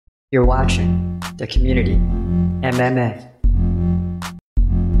You're watching The Community MMA.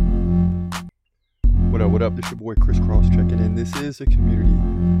 What up? This your boy Chris Cross checking in. This is The Community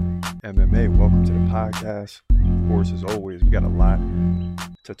MMA. Welcome to the podcast. Of course, as always, we got a lot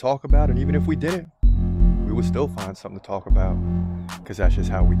to talk about, and even if we didn't, we would still find something to talk about because that's just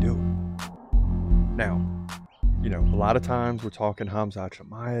how we do it. Now, a lot of times we're talking Khamzat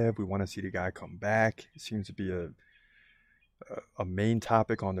Chimaev. We want to see the guy come back. It seems to be a main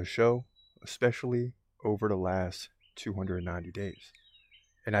topic on the show, especially over the last 290 days.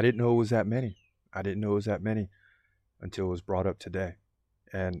 And I didn't know it was that many. Until it was brought up today.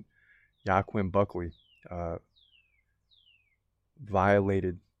 And Joaquin Buckley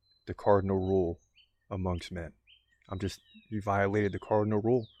violated the cardinal rule amongst men. He violated the cardinal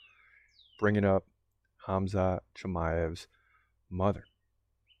rule, bringing up Khamzat Chimaev's mother.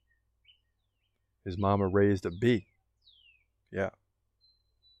 His mama raised a B. Yeah.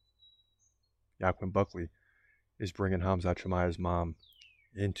 Joaquin Buckley is bringing Khamzat Chimaev's mom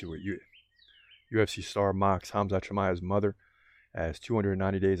into it. UFC star mocks Khamzat Chimaev's mother as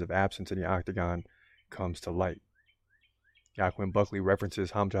 290 days of absence in the octagon comes to light. Joaquin Buckley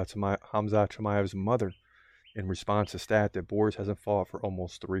references Khamzat Chimaev's mother in response to stat that Boris hasn't fought for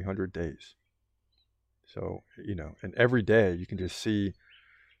almost 300 days. So, and every day you can just see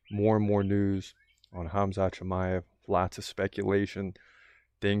more and more news on Khamzat Chimaev, lots of speculation,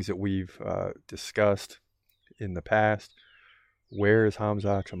 things that we've discussed in the past. Where is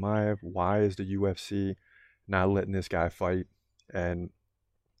Khamzat Chimaev? Why is the UFC not letting this guy fight? And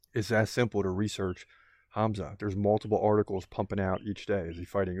it's that simple to research Khamzat. There's multiple articles pumping out each day. Is he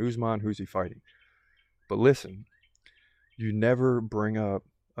fighting Usman? Who's he fighting? But listen, you never bring up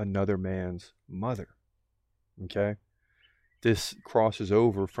another man's mother, okay? This crosses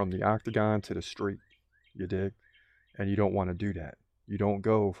over from the octagon to the street, you dig? And you don't want to do that. You don't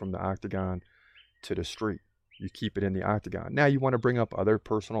go from the octagon to the street. You keep it in the octagon. Now you want to bring up other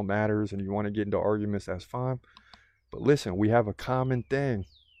personal matters and you want to get into arguments, that's fine. But listen, we have a common thing,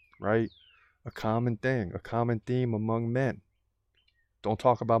 right? A common theme among men. Don't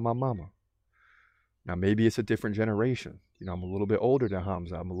talk about my mama. Now maybe it's a different generation. I'm a little bit older than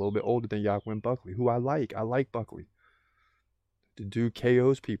Khamzat. I'm a little bit older than Joaquin Buckley, who I like. I like Buckley. The dude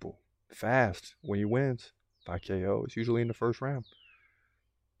KOs people fast when he wins by KO. It's usually in the first round.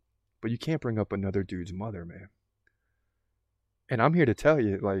 But you can't bring up another dude's mother, man. And I'm here to tell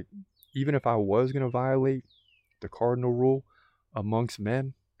you, even if I was going to violate the cardinal rule amongst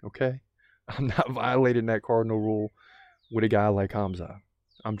men, okay, I'm not violating that cardinal rule with a guy like Khamzat.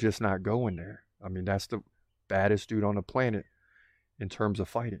 I'm just not going there. I mean, that's the baddest dude on the planet in terms of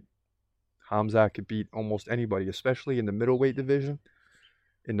fighting. Khamzat could beat almost anybody, especially in the middleweight division,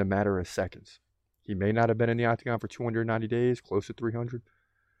 in the matter of seconds. He may not have been in the octagon for 290 days, close to 300.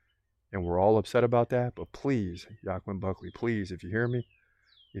 And we're all upset about that. But please, Joaquin Buckley, please, if you hear me,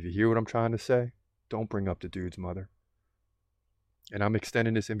 if you hear what I'm trying to say, don't bring up the dude's mother. And I'm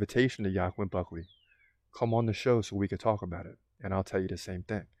extending this invitation to Joaquin Buckley. Come on the show so we can talk about it. And I'll tell you the same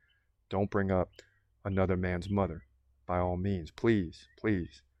thing. Don't bring up another man's mother. By all means, please,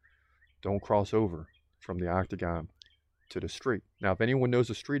 please. Don't cross over from the octagon to the street. Now, if anyone knows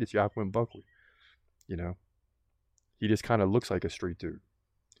the street, it's Joaquin Buckley. He just kind of looks like a street dude.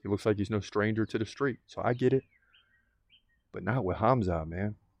 He looks like he's no stranger to the street. So I get it. But not with Khamzat,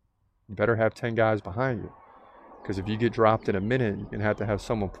 man. You better have 10 guys behind you. Because if you get dropped in a minute, you're going to have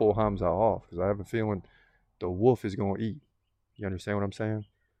someone pull Khamzat off. Because I have a feeling the wolf is going to eat. You understand what I'm saying?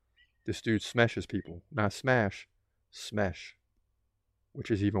 This dude smashes people. Not smash, smash. Which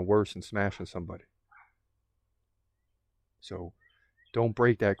is even worse than smashing somebody. So don't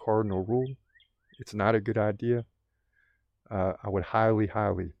break that cardinal rule. It's not a good idea. I would highly,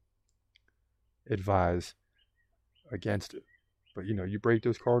 highly advise against it. But, you break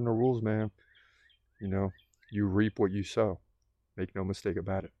those cardinal rules, man. You reap what you sow. Make no mistake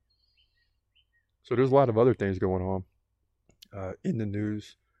about it. So there's a lot of other things going on in the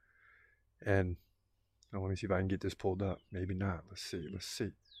news. And let me see if I can get this pulled up. Maybe not. Let's see.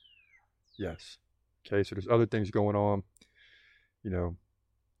 Yes. Okay, so there's other things going on.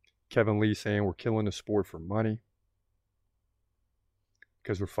 Kevin Lee saying we're killing the sport for money.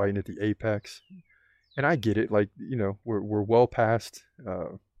 Because we're fighting at the apex. And I get it. We're well past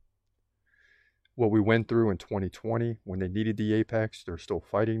what we went through in 2020 when they needed the apex. They're still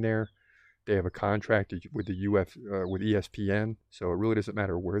fighting there. They have a contract with with ESPN. So it really doesn't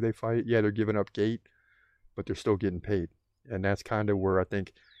matter where they fight. Yeah, they're giving up gate, but they're still getting paid. And that's kind of where I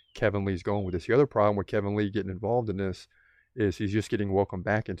think Kevin Lee's going with this. The other problem with Kevin Lee getting involved in this is he's just getting welcomed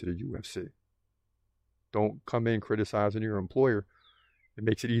back into the UFC. Don't come in criticizing your employer it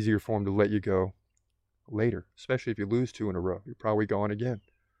makes it easier for him to let you go later, especially if you lose 2 in a row. You're probably gone again.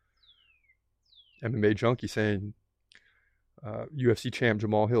 MMA Junkie saying UFC champ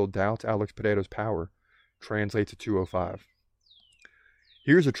Jamal Hill doubts Alex Pereira's power, translates to 205.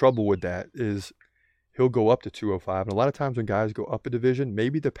 Here's the trouble with that is he'll go up to 205, and a lot of times when guys go up a division,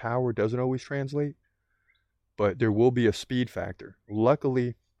 maybe the power doesn't always translate, but there will be a speed factor.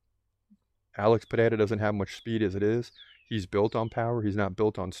 Luckily, Alex Pereira doesn't have much speed as it is. He's built on power. He's not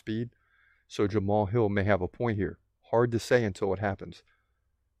built on speed. So Jamal Hill may have a point here. Hard to say until it happens.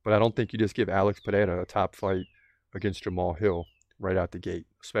 But I don't think you just give Alex Pereira a top fight against Jamal Hill right out the gate,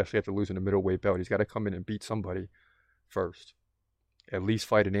 especially after losing the middleweight belt. He's got to come in and beat somebody first. At least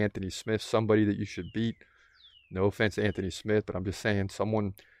fight an Anthony Smith, somebody that you should beat. No offense to Anthony Smith, but I'm just saying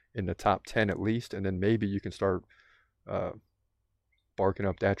someone in the top 10 at least, and then maybe you can start barking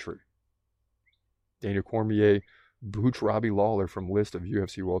up that tree. Daniel Cormier boots Robbie Lawler from list of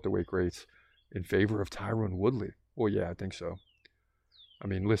UFC welterweight greats in favor of Tyron Woodley. Well, yeah, I think so. I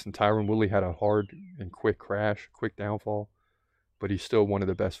mean, listen, Tyron Woodley had a hard and quick crash, quick downfall, but he's still one of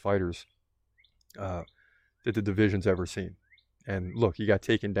the best fighters that the division's ever seen. And look, he got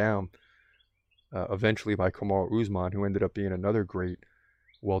taken down eventually by Kamaru Usman, who ended up being another great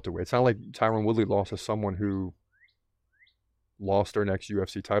welterweight. It's not like Tyron Woodley lost to someone who lost their next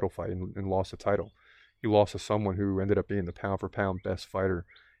UFC title fight and lost the title. He lost to someone who ended up being the pound-for-pound best fighter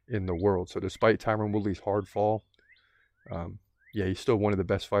in the world. So despite Tyron Woodley's hard fall, yeah, he's still one of the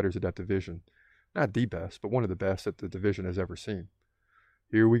best fighters of that division. Not the best, but one of the best that the division has ever seen.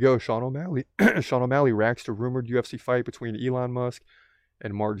 Here we go, Sean O'Malley. Sean O'Malley reacts to rumored UFC fight between Elon Musk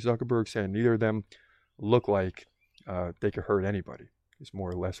and Mark Zuckerberg, saying neither of them look like they could hurt anybody. Is more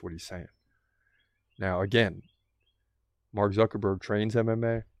or less what he's saying. Now, again, Mark Zuckerberg trains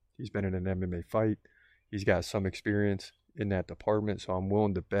MMA. He's been in an MMA fight. He's got some experience in that department, so I'm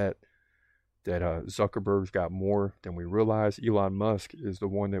willing to bet that Zuckerberg's got more than we realize. Elon Musk is the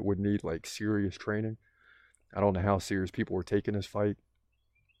one that would need like serious training. I don't know how serious people were taking this fight,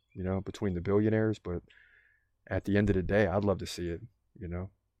 you know, between the billionaires, but at the end of the day, I'd love to see it, you know.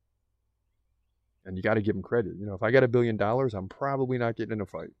 And you got to give him credit. You know, if I got $1 billion, I'm probably not getting in a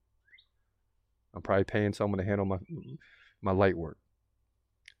fight. I'm probably paying someone to handle my light work.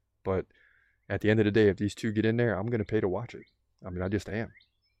 But at the end of the day, if these two get in there, I'm going to pay to watch it. I mean, I just am.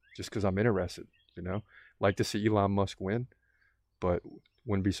 Just because I'm interested, you know. Like to see Elon Musk win, but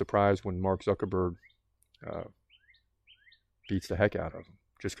wouldn't be surprised when Mark Zuckerberg beats the heck out of him,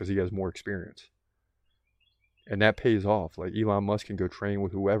 just because he has more experience. And that pays off. Like Elon Musk can go train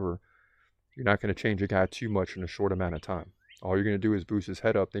with whoever. You're not going to change a guy too much in a short amount of time. All you're going to do is boost his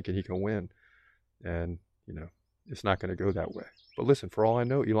head up thinking he can win. And, you know, it's not going to go that way. But listen, for all I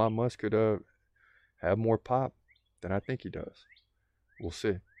know, Elon Musk could have more pop than I think he does. We'll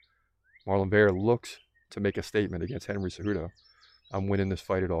see. Marlon Vera looks to make a statement against Henry Cejudo. I'm winning this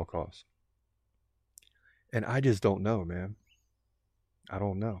fight at all costs. And I just don't know, man. I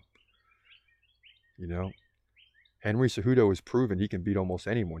don't know. You know, Henry Cejudo has proven he can beat almost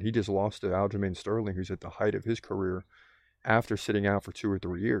anyone. He just lost to Aljamain Sterling, who's at the height of his career after sitting out for 2 or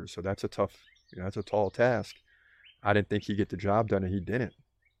 3 years. So that's a tough, you know, that's a tall task. I didn't think he'd get the job done, and he didn't.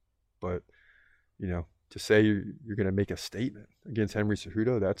 But, you know, to say you're going to make a statement against Henry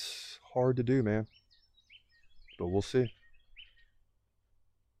Cejudo, that's hard to do, man. But we'll see.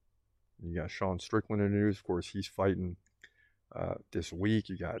 You got Sean Strickland in the news. Of course, he's fighting this week.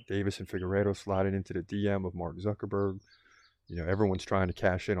 You got Davis and Figueiredo sliding into the DM of Mark Zuckerberg. You know, everyone's trying to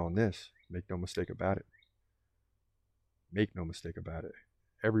cash in on this. Make no mistake about it. Make no mistake about it.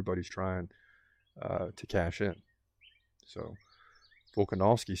 Everybody's trying to cash in. So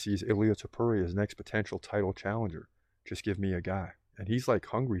Volkanovski sees Ilia Topuria as next potential title challenger. Just give me a guy. And he's like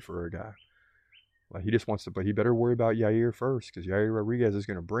hungry for a guy. Like he just wants to, but he better worry about Yair first, because Yair Rodriguez is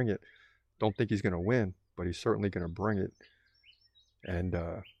going to bring it. Don't think he's going to win, but he's certainly going to bring it. And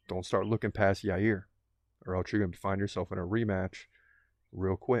don't start looking past Yair, or else you're going to find yourself in a rematch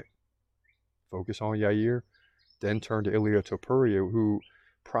real quick. Focus on Yair, then turn to Ilia Topuria, who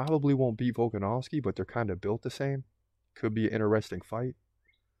probably won't beat Volkanovski, but they're kind of built the same. Could be an interesting fight.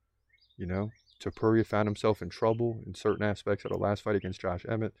 You know, Topuria found himself in trouble in certain aspects of the last fight against Josh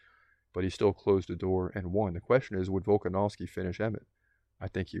Emmett, but he still closed the door and won. The question is, would Volkanovski finish Emmett? I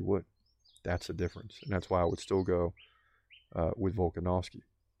think he would. That's the difference. And that's why I would still go with Volkanovski.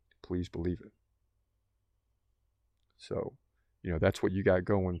 Please believe it. So, you know, that's what you got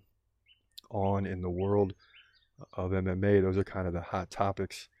going on in the world of MMA. Those are kind of the hot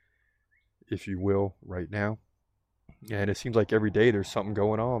topics, if you will, right now. And it seems like every day there's something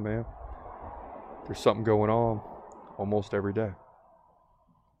going on, man. There's something going on almost every day.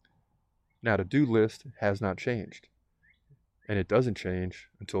 Now, the due list has not changed, and it doesn't change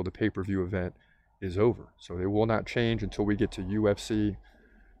until the pay-per-view event is over. So it will not change until we get to UFC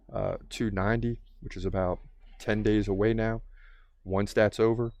 290, which is about 10 days away now. Once that's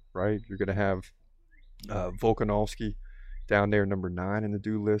over, right, you're going to have Volkanovski down there, number 9 in the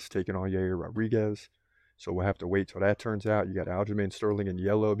due list, taking on Yair Rodriguez. So we'll have to wait till that turns out. You got Aljamain Sterling in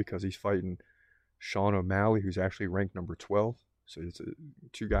yellow because he's fighting Sean O'Malley, who's actually ranked number 12. So it's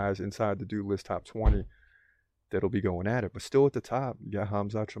two guys inside the due list, top 20, that'll be going at it. But still at the top, you got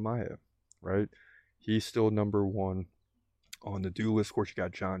Khamzat Chimaev, right? He's still number 1 on the due list. Of course, you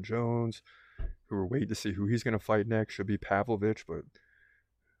got John Jones, who we're waiting to see who he's going to fight next. Should be Pavlovich, but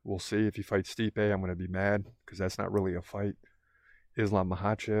we'll see. If he fights Stipe, I'm going to be mad because that's not really a fight. Islam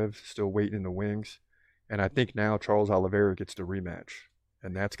Makhachev still waiting in the wings. And I think now Charles Oliveira gets the rematch.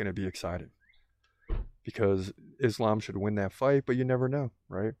 And that's going to be exciting. Because Islam should win that fight, but you never know,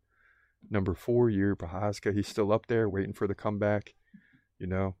 right? Number 4, Yuri Prochazka, he's still up there waiting for the comeback,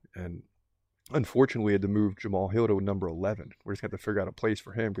 and unfortunately had to move Jamal Hill to number 11. We're just going to have to figure out a place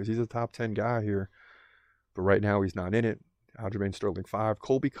for him because he's a top 10 guy here. But right now he's not in it. Aljamain Sterling 5,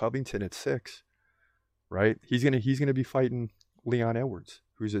 Colby Covington at 6, right? He's gonna be fighting Leon Edwards,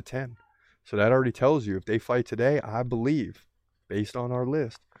 who's at 10. So that already tells you if they fight today, I believe, based on our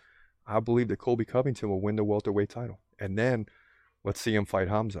list, I believe that Colby Covington will win the welterweight title. And then let's see him fight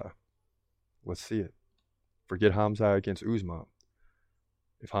Khamzat. Let's see it. Forget Khamzat against Usman.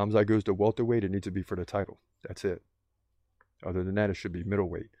 If Khamzat goes to welterweight, it needs to be for the title. That's it. Other than that, it should be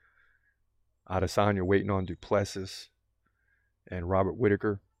middleweight. Adesanya waiting on Duplessis and Robert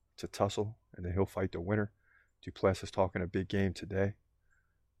Whittaker to tussle, and then he'll fight the winner. Duplessis talking a big game today.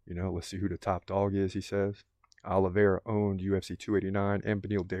 Let's see who the top dog is, he says. Oliveira owned UFC 289 and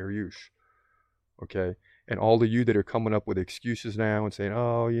Beneil Dariush. Okay? And all of you that are coming up with excuses now and saying,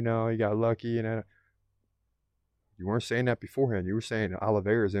 oh, he got lucky. And you weren't saying that beforehand. You were saying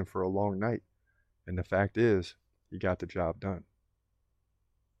Oliveira's in for a long night. And the fact is, he got the job done.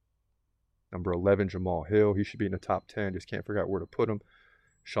 Number 11, Jamal Hill. He should be in the top 10. Just can't figure out where to put him.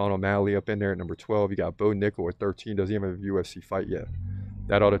 Sean O'Malley up in there at number 12. You got Bo Nickel at 13. Doesn't even have a UFC fight yet.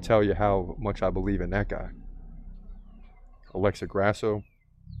 That ought to tell you how much I believe in that guy. Alexa Grasso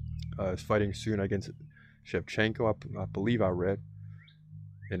is fighting soon against Shevchenko, I believe I read,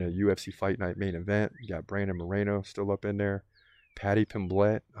 in a UFC Fight Night main event. You got Brandon Moreno still up in there. Paddy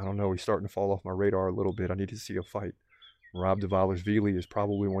Pimblett, I don't know, he's starting to fall off my radar a little bit. I need to see a fight. Rob Dvalishvili is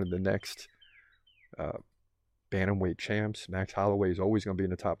probably one of the next bantamweight champs. Max Holloway is always going to be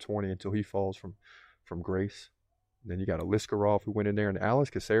in the top 20 until he falls from grace. And then you got Aliskerov who went in there, and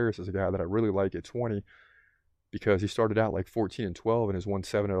Alex Caceres is a guy that I really like at 20 because he started out like 14-12 and has won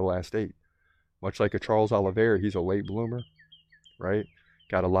 7 of the last 8. Much like a Charles Oliveira, he's a late bloomer, right?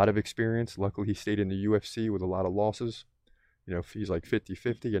 Got a lot of experience. Luckily, he stayed in the UFC with a lot of losses. He's like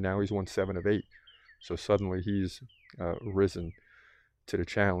 50-50, and now he's won 7 of 8. So suddenly he's risen to the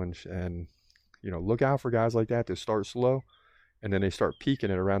challenge. And, look out for guys like that start slow, and then they start peaking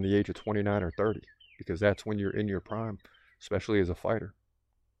at around the age of 29 or 30, because that's when you're in your prime, especially as a fighter.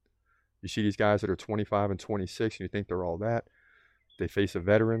 You see these guys that are 25 and 26, and you think they're all that. They face a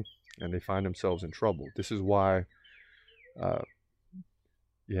veteran, and they find themselves in trouble. This is why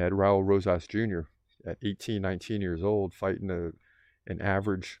you had Raul Rosas Jr. at 18, 19 years old fighting an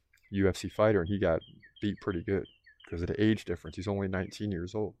average UFC fighter, and he got beat pretty good because of the age difference. He's only 19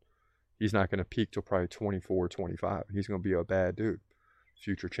 years old. He's not going to peak till probably 24, 25. He's going to be a bad dude,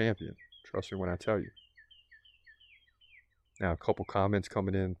 future champion. Trust me when I tell you. Now, a couple comments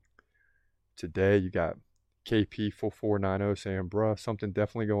coming in today. You got KP4490 saying, bruh, something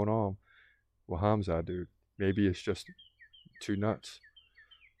definitely going on with Khamzat, dude. Maybe it's just too nuts.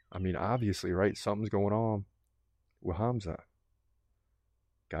 I mean, obviously, right? Something's going on with Khamzat.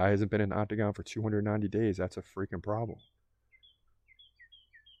 Guy hasn't been in the octagon for 290 days. That's a freaking problem.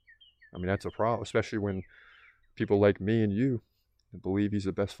 I mean, that's a problem, especially when people like me and you believe he's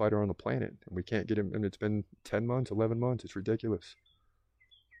the best fighter on the planet, and we can't get him. And it's been 10 months, 11 months. It's ridiculous.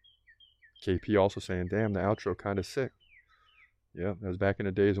 KP also saying, damn, the outro kind of sick. Yeah, that was back in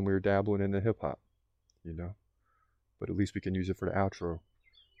the days when we were dabbling in the hip-hop, But at least we can use it for the outro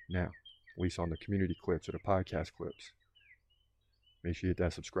now, at least on the community clips or the podcast clips. Make sure you hit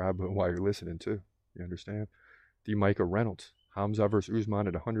that subscribe button while you're listening, too. You understand? D. Micah Reynolds, Khamzat versus Usman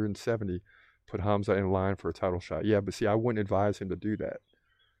at 170, put Khamzat in line for a title shot. Yeah, but see, I wouldn't advise him to do that.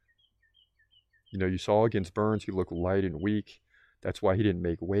 You saw against Burns, he looked light and weak. That's why he didn't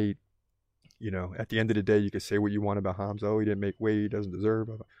make weight. At the end of the day, you could say what you want about Khamzat. Oh, he didn't make weight. He doesn't deserve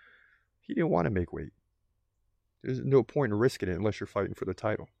it. He didn't want to make weight. There's no point in risking it unless you're fighting for the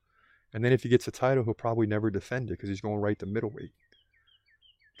title. And then if he gets a title, he'll probably never defend it because he's going right to middleweight.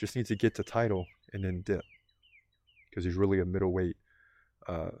 Just needs to get the title and then dip, because he's really a middleweight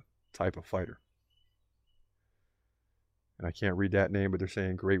type of fighter. And I can't read that name, but they're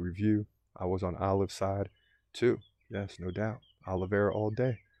saying great review. I was on Olive's side too. Yes, no doubt. Oliveira all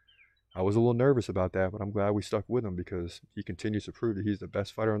day. I was a little nervous about that, but I'm glad we stuck with him because he continues to prove that he's the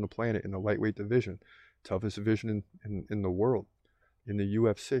best fighter on the planet in the lightweight division. Toughest division in the world, in the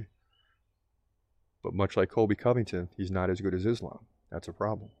UFC. But much like Colby Covington, he's not as good as Islam. That's a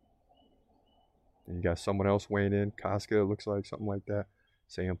problem. And you got someone else weighing in, Koska, it looks like, something like that,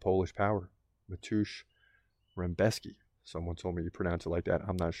 saying Polish power. Matusz Rembeski. Someone told me you pronounce it like that.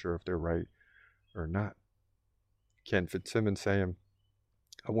 I'm not sure if they're right or not. Ken Fitzsimmons saying,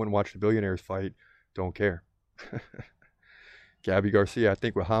 I wouldn't watch the billionaires fight. Don't care. Gabby Garcia, I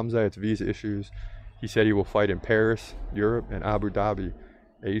think with Khamzat, it's visa issues. He said he will fight in Paris, Europe, and Abu Dhabi,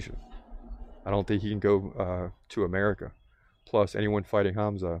 Asia. I don't think he can go to America. Plus, anyone fighting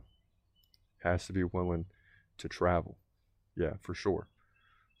Khamzat has to be willing to travel. Yeah, for sure.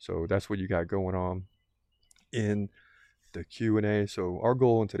 So that's what you got going on in the Q&A. So our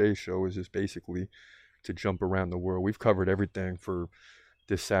goal in today's show is just basically to jump around the world. We've covered everything for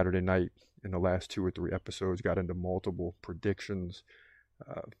this Saturday night in the last 2 or 3 episodes. Got into multiple predictions.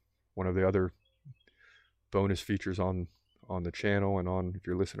 One of the other bonus features on the channel and on, if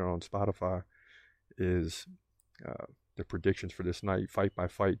you're listening on Spotify, is the predictions for this night, fight by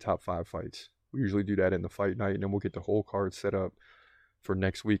fight, top 5 fights. We usually do that in the fight night, and then we'll get the whole card set up for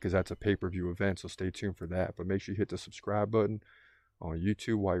next week because that's a pay-per-view event, so stay tuned for that. But make sure you hit the subscribe button on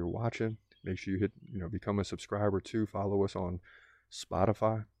YouTube while you're watching. Make sure you hit, become a subscriber too. Follow us on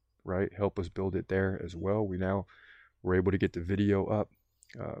Spotify, right? Help us build it there as well. We're able to get the video up.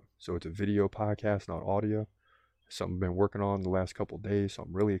 So it's a video podcast, not audio. Something I've been working on the last couple of days, so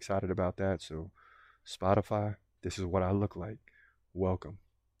I'm really excited about that. So Spotify, this is what I look like. Welcome.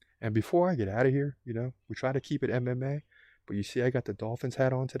 And before I get out of here, we try to keep it MMA, but you see I got the Dolphins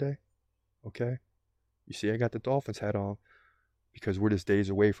hat on today, okay? You see I got the Dolphins hat on because we're just days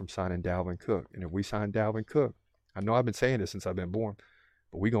away from signing Dalvin Cook. And if we sign Dalvin Cook, I know I've been saying this since I've been born,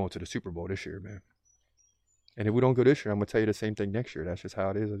 but we going to the Super Bowl this year, man. And if we don't go this year, I'm going to tell you the same thing next year. That's just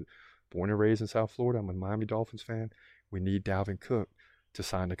how it is. Born and raised in South Florida. I'm a Miami Dolphins fan. We need Dalvin Cook to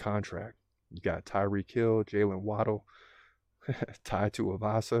sign the contract. You got Tyreek Hill, Jalen Waddle, Tai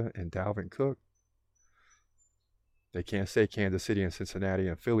Tuivasa, and Dalvin Cook. They can't say Kansas City and Cincinnati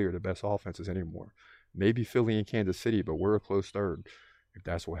and Philly are the best offenses anymore. Maybe Philly and Kansas City, but we're a close third if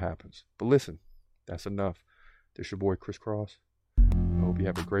that's what happens. But listen, that's enough. This your boy Chris Cross. I hope you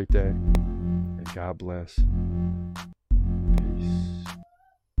have a great day, and God bless